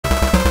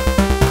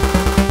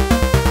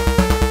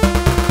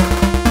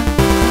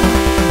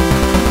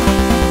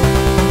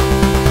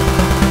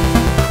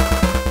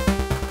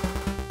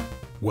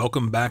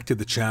Welcome back to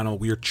the channel.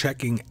 We are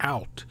checking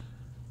out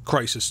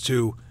Crysis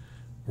 2,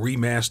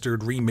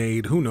 remastered,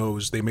 remade, who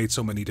knows, they made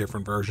so many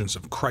different versions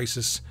of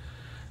Crysis,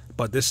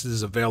 but this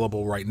is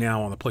available right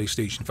now on the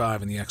PlayStation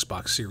 5 and the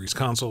Xbox Series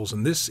consoles,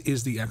 and this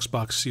is the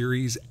Xbox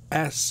Series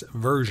S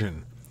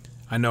version.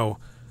 I know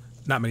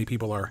not many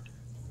people are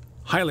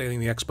highlighting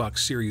the Xbox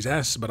Series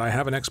S, but I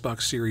have an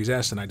Xbox Series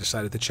S and I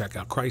decided to check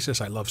out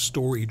Crysis. I love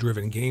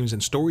story-driven games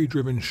and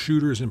story-driven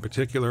shooters in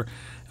particular,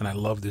 and I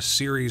love this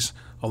series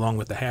along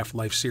with the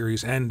Half-Life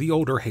series and the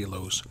older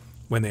Halos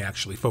when they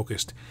actually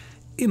focused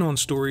in on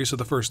stories. So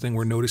the first thing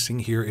we're noticing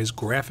here is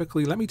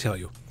graphically, let me tell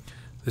you,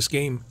 this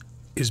game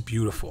is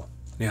beautiful.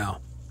 Now,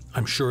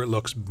 I'm sure it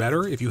looks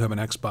better if you have an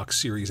Xbox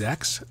Series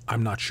X.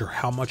 I'm not sure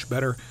how much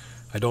better.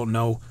 I don't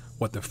know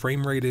what the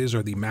frame rate is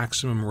or the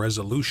maximum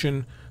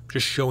resolution.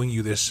 Just showing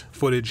you this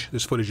footage.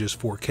 This footage is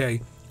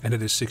 4K and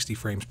it is 60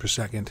 frames per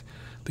second.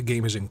 The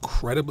game is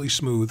incredibly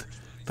smooth.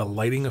 The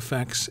lighting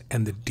effects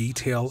and the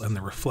detail and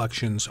the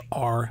reflections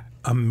are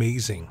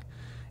amazing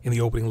in the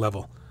opening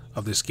level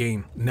of this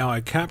game. Now, I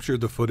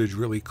captured the footage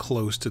really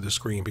close to the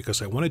screen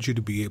because I wanted you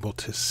to be able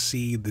to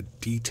see the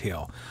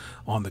detail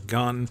on the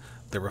gun,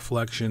 the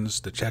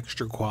reflections, the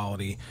texture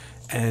quality,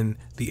 and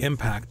the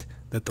impact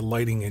that the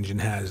lighting engine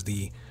has.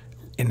 The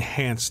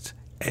enhanced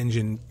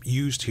engine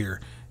used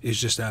here is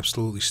just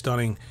absolutely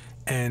stunning,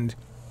 and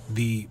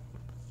the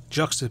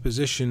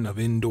juxtaposition of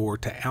indoor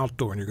to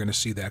outdoor, and you're going to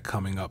see that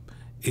coming up,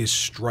 is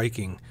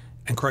striking.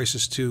 And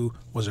Crysis 2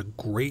 was a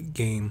great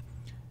game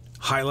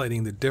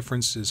highlighting the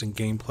differences in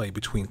gameplay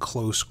between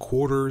close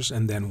quarters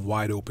and then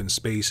wide open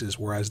spaces,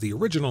 whereas the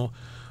original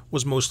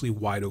was mostly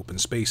wide open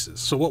spaces.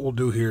 So what we'll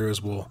do here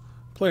is we'll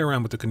play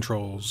around with the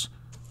controls,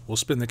 we'll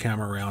spin the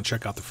camera around,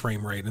 check out the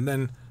frame rate, and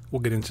then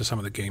we'll get into some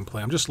of the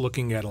gameplay. I'm just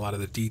looking at a lot of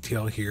the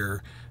detail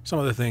here, some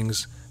of the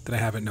things that I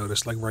haven't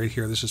noticed, like right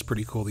here, this is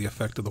pretty cool, the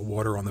effect of the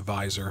water on the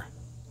visor.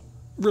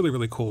 Really,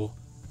 really cool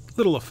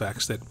little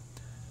effects that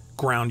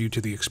ground you to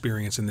the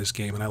experience in this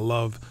game, and I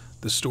love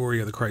the story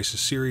of the Crysis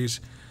series.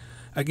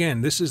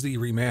 Again, this is the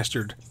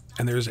remastered,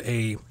 and there's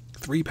a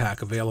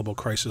 3-pack available,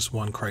 Crysis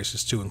 1,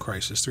 Crysis 2, and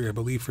Crysis 3, I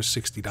believe for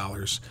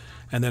 $60.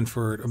 And then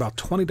for about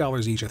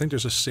 $20 each, I think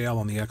there's a sale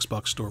on the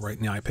Xbox store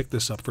right now. I picked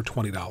this up for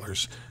 $20,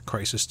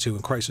 Crysis 2,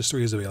 and Crysis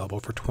 3 is available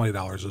for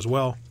 $20 as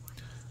well.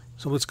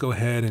 So let's go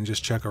ahead and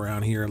just check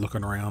around here,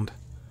 looking around.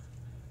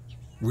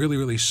 Really,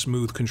 really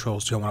smooth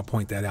controls too, I want to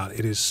point that out.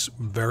 It is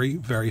very,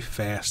 very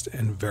fast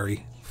and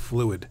very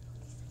fluid.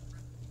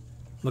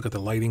 Look at the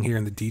lighting here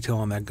and the detail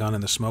on that gun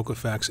and the smoke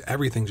effects.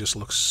 Everything just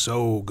looks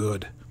so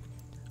good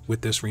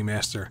with this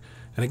remaster.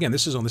 And again,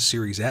 this is on the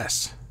Series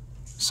S,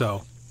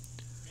 so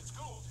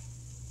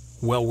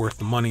well worth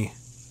the money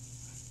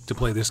to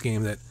play this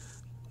game that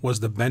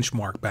was the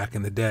benchmark back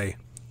in the day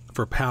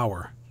for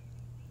power.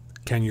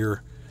 Can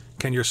your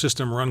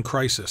system run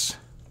Crysis?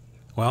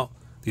 Well,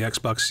 the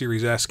Xbox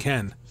Series S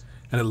can,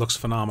 and it looks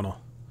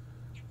phenomenal.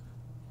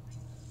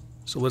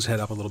 So let's head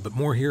up a little bit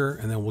more here,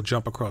 and then we'll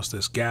jump across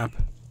this gap,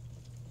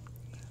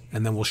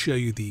 and then we'll show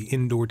you the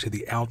indoor to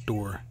the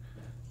outdoor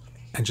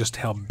and just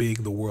how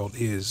big the world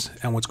is.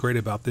 And what's great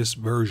about this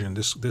version,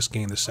 this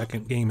game, the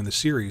second game in the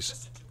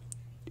series,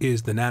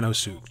 is the nano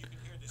suit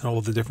and all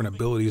of the different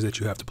abilities that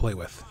you have to play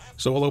with.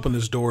 So we'll open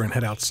this door and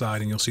head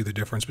outside, and you'll see the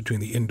difference between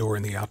the indoor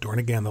and the outdoor. And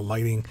again, the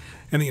lighting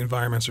and the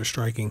environments are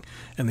striking,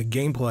 and the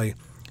gameplay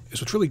is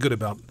what's really good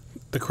about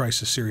the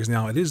Crysis series.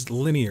 Now, it is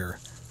linear,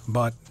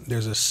 but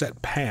there's a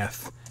set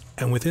path,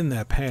 and within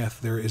that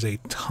path there is a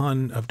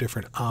ton of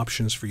different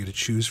options for you to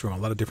choose from, a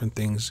lot of different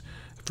things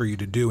for you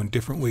to do and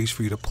different ways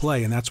for you to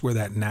play, and that's where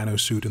that nano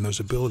suit and those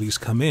abilities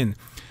come in.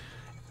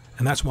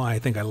 And that's why I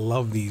think I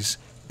love these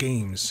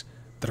games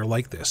that are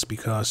like this,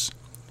 because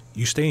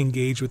you stay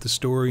engaged with the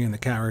story and the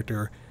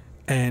character,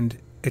 and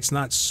it's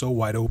not so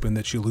wide open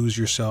that you lose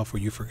yourself or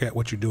you forget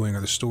what you're doing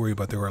or the story,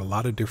 but there are a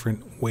lot of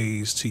different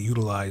ways to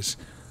utilize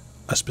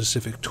a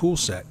specific tool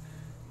set,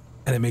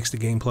 and it makes the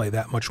gameplay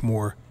that much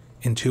more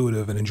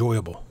intuitive and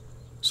enjoyable.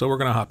 So we're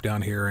going to hop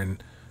down here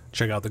and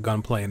check out the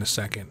gunplay in a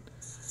second.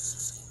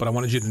 But I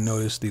wanted you to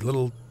notice the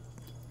little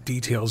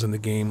details in the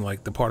game,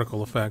 like the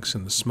particle effects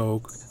and the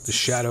smoke. The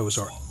shadows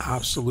are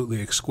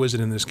absolutely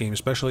exquisite in this game,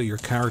 especially your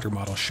character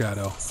model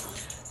shadow.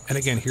 And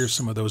again, here's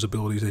some of those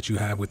abilities that you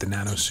have with the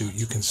nano suit.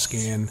 You can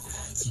scan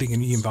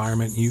the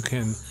environment, you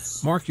can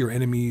mark your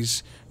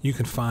enemies, you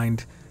can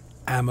find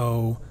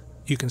ammo,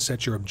 you can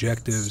set your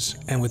objectives,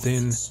 and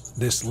within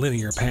this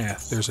linear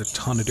path, there's a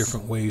ton of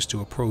different ways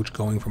to approach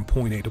going from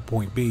point A to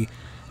point B.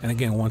 And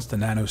again, once the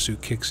nano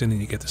suit kicks in and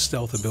you get the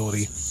stealth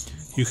ability,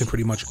 you can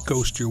pretty much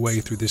ghost your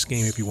way through this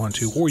game if you want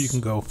to, or you can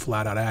go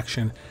flat out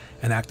action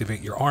and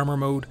activate your armor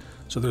mode.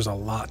 So there's a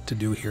lot to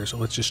do here. So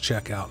let's just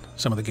check out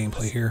some of the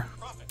gameplay here.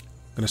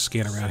 I'm going to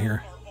scan around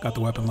here. Got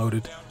the weapon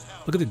loaded.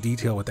 Look at the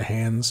detail with the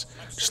hands.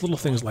 Just little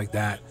things like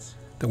that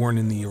that weren't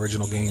in the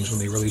original games when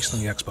they released on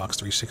the Xbox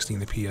 360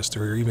 and the PS3,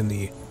 or even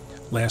the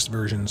last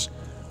versions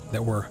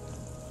that were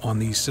on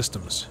these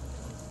systems.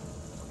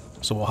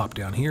 So we'll hop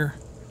down here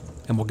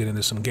and we'll get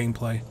into some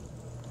gameplay.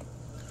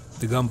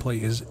 The gunplay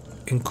is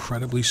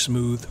incredibly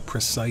smooth,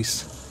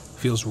 precise,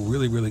 Feels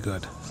really, really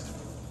good.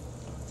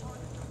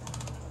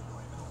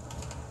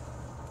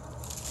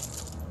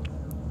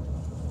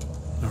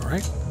 All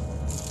right.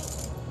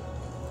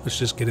 Let's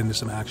just get into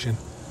some action,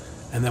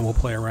 and then we'll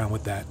play around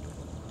with that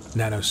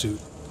nano suit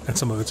and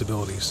some of its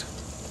abilities.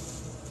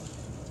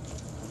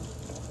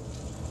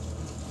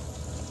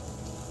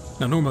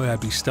 Now, normally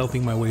I'd be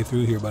stealthing my way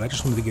through here, but I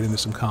just wanted to get into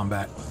some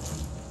combat.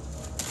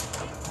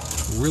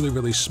 Really,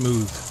 really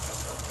smooth.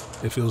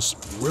 It feels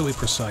really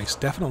precise.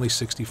 Definitely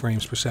 60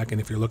 frames per second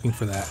if you're looking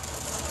for that.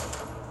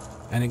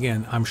 And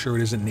again, I'm sure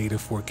it isn't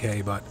native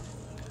 4K, but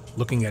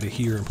looking at it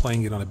here and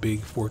playing it on a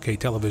big 4K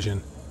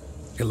television,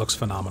 it looks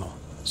phenomenal.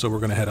 So we're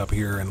going to head up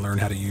here and learn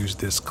how to use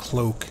this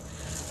cloak.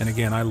 And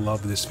again, I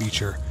love this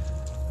feature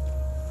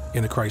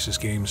in the Crysis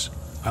games.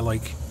 I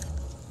like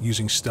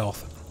using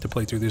stealth to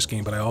play through this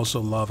game, but I also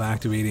love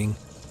activating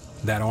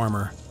that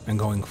armor and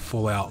going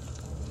full out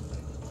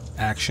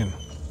action.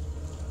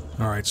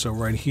 Alright, so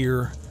right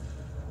here,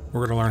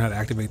 we're going to learn how to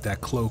activate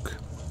that cloak.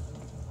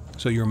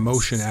 So your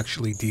motion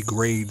actually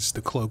degrades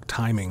the cloak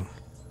timing.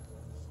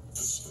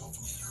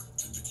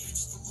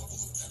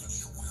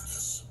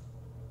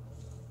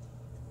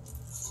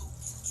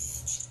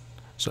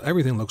 So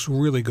everything looks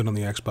really good on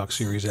the Xbox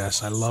Series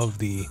S. I love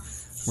the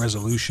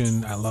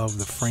resolution. I love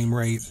the frame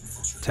rate.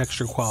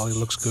 Texture quality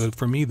looks good.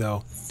 For me,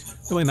 though,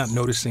 really not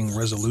noticing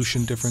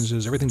resolution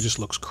differences. Everything just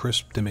looks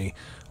crisp to me.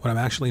 What I'm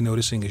actually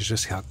noticing is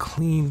just how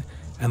clean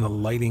and the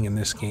lighting in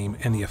this game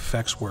and the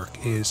effects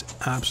work is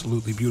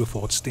absolutely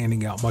beautiful. It's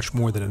standing out much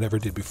more than it ever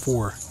did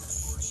before.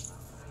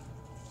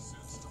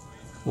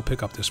 We'll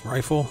pick up this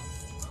rifle,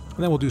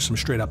 and then we'll do some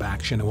straight up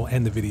action, and we'll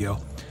end the video.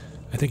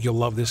 I think you'll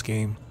love this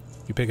game.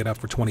 You pick it up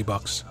for 20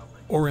 bucks,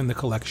 or in the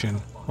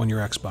collection on your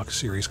Xbox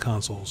Series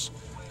consoles.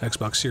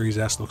 Xbox Series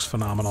S looks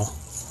phenomenal.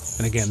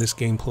 And again, this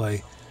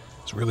gameplay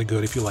is really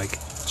good if you like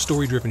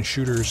story-driven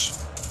shooters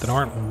that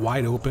aren't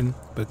wide open,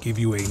 but give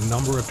you a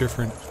number of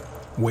different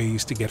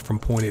ways to get from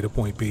point A to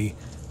point B,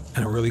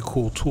 and a really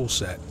cool tool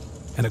set,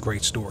 and a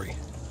great story.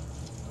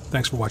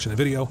 Thanks for watching the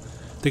video.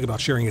 Think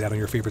about sharing it out on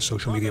your favorite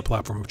social media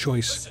platform of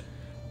choice.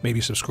 Maybe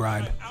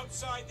subscribe.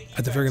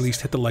 At the very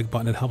least, hit the like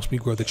button. It helps me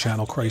grow the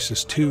channel.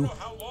 Crysis 2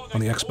 on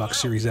the Xbox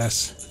Series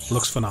S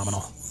looks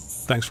phenomenal.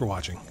 Thanks for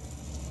watching.